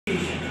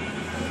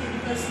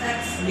because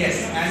that's...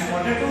 Yes, and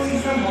potato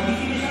is the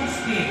modification of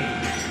strain.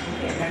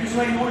 Okay, that is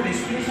why more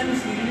respiration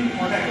is needed in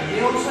potato.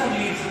 They also have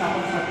leaves in our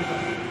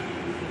particular.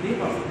 They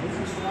perform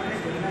this. Stomata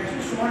is very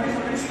actually stomata is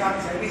already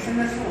starts. I guess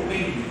that's the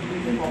obeying.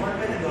 It is covered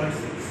by the girl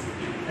cells.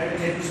 That is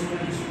the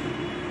stomata is.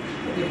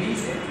 Okay,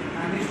 means it.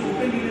 And it is to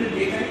open during the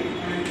daytime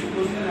and to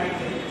close in the night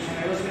time. And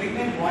I was telling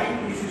them why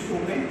this is to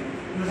open.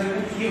 Because I have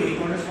a theory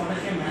called as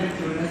stomata managed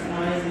theory. That's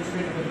why I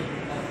explained about it.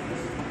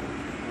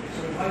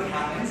 So what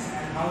happens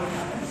and how it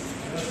happens.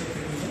 I was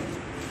explaining it.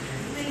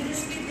 Will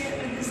this be there?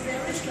 Will this there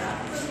is lab?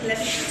 Because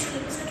electrical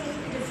syllabus are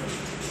totally different.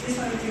 This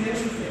one is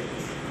 11.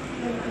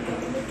 No, I'm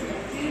talking about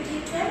 12. Do you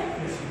teach 12?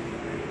 Yes.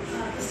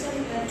 This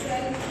time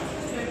 12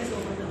 is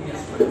over. Who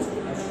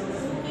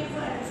came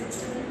for Arabic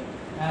study?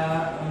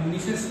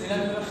 Mrs.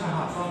 Nilanjana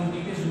Saha from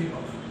DPS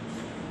Unipop.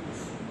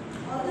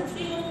 All the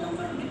three have come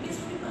from DPS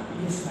Unipop?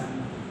 Yes, ma'am.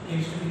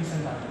 Chemistry and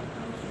data.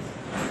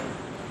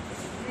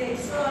 Great.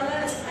 So all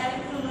are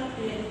aspiring to not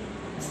really.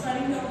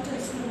 Aspiring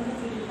doctors who want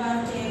to do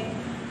biotech,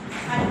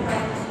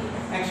 biology.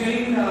 Actually,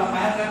 I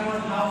have done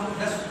one half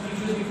just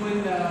usually before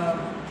in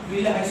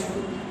Villa High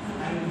School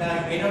and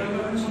get out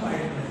department of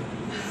biology.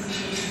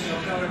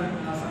 Doctor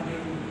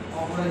something,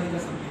 oncology or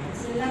something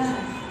else.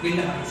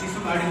 Villa High. She's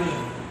from biology.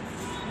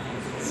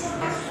 So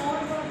much more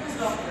about these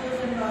doctors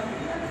and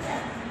doctors.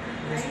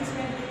 Lines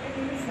where they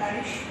can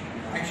flourish.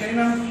 Actually,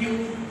 ma'am, few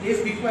days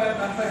before I have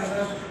done for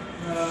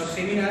another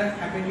seminar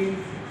happened in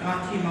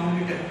Kachi,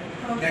 Mount Little.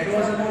 That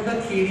was about the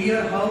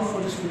career hub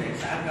for the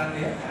students. I have done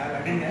there, I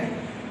have attended there,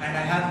 and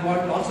I have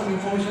got lots of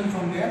information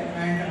from there,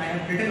 and I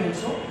have written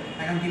also,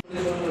 and I am giving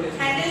the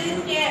Handle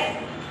with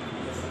care.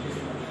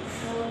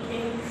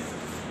 Okay.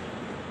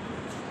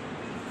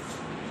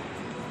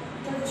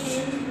 The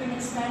change when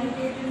expanded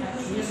in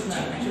yes,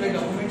 ma'am. Actually,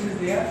 documents is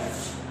there,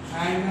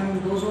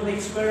 and those were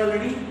expired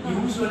already,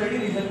 used already,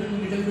 resulted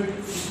in little bit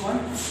this one.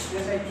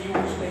 Yes, I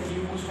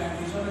used, and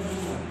these are the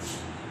new ones.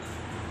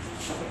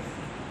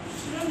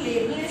 You don't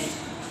label it.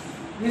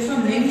 Yes,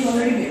 ma'am, name is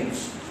already there.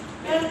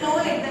 You don't know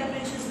it, that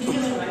which is new.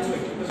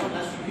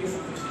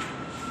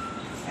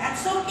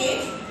 That's okay.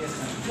 Yes,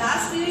 ma'am.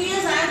 Last few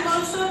years I am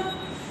also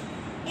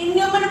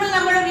innumerable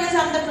number of years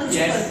I'm the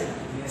principal. Yes.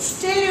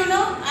 Still, you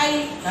know,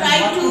 I try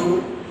to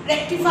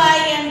rectify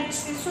and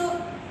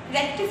so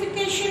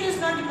rectification is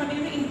not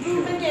important.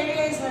 Improvement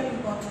area is very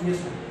important. Yes,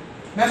 ma'am.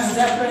 Ma'am,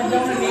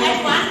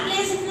 At one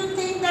place, if you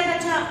think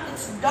that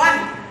it's done,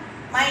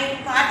 my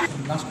part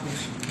is last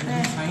question.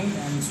 Signed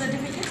and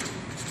certificate.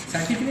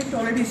 Certificate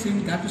already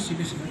seen. Got to see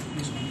this one.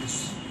 Yes.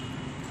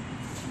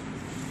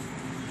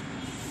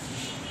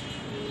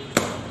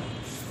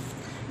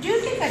 Do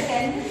you take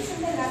attendance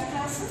in the lab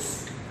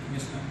classes?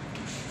 Yes, ma'am.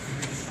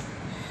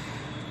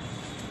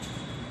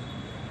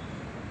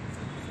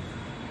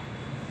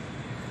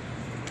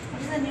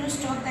 What is the new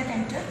stock that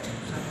entered?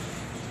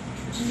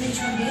 Which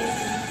one day?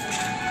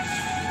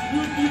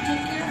 You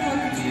take care of all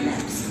the three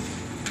labs.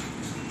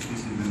 This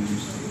is the new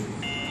stock.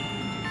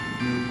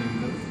 New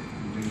chemicals.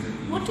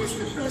 What is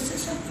the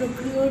process of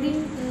procuring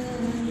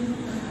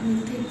new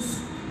things?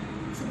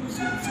 Suppose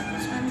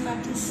one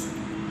part is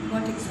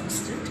got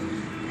exhausted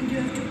and you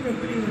have to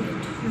procure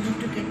it. You have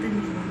to get the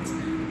new ones.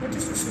 What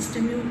is the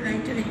system? You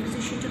write a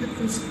requisition to the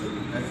principal?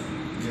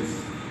 Yes.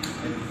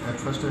 At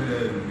first, we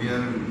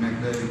are make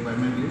the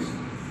requirement list.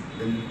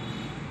 Then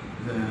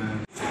the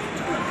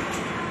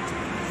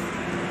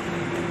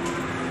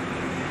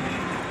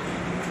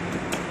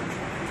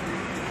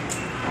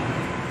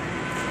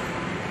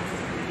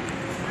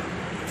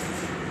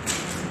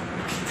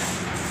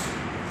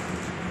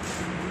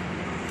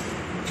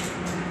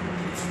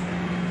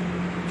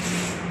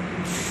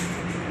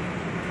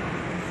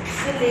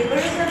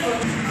laborers are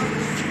going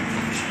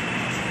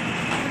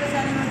because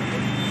I'm not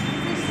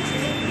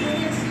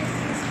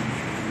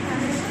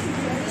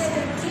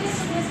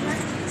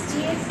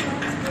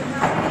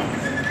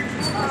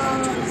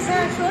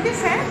so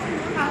this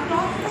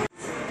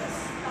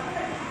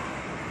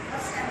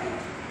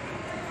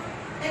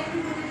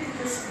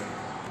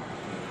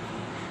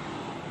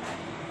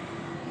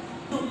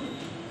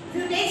if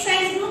you take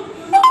science group,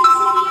 you know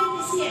PCB and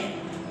PCM.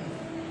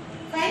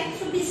 Right?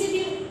 So PCB,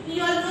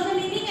 you all know the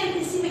meaning, and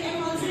PCM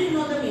also you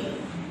know the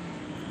meaning.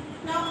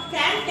 Now,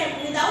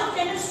 without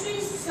chemistry,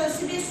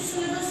 CBSE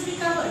syllabus be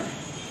covered?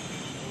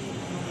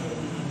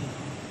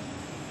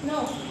 No.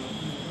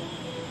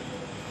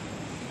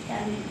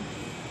 Can be.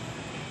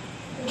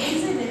 The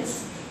reason is,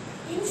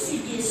 in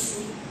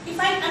CBSE,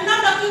 I'm not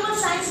talking about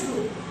science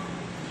group.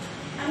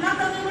 I'm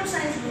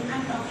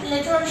talking,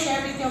 later on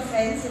share with your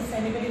friends if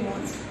anybody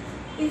wants.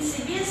 In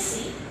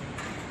CBSE,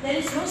 there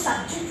is no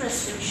subject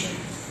restriction.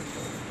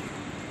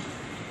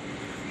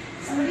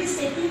 Somebody is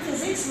taking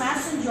physics,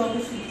 maths and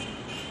geography.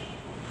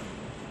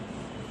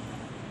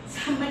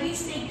 Somebody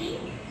is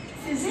taking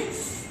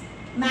physics,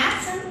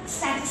 maths and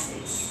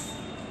statistics.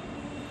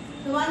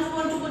 The ones who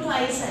want to go to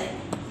ISI.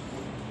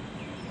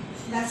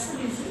 That's the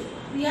reason.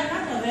 We are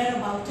not aware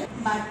about it,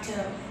 but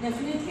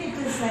definitely it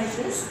is like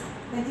this,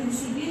 that in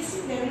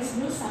CBSE there is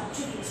no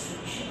subject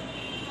restriction.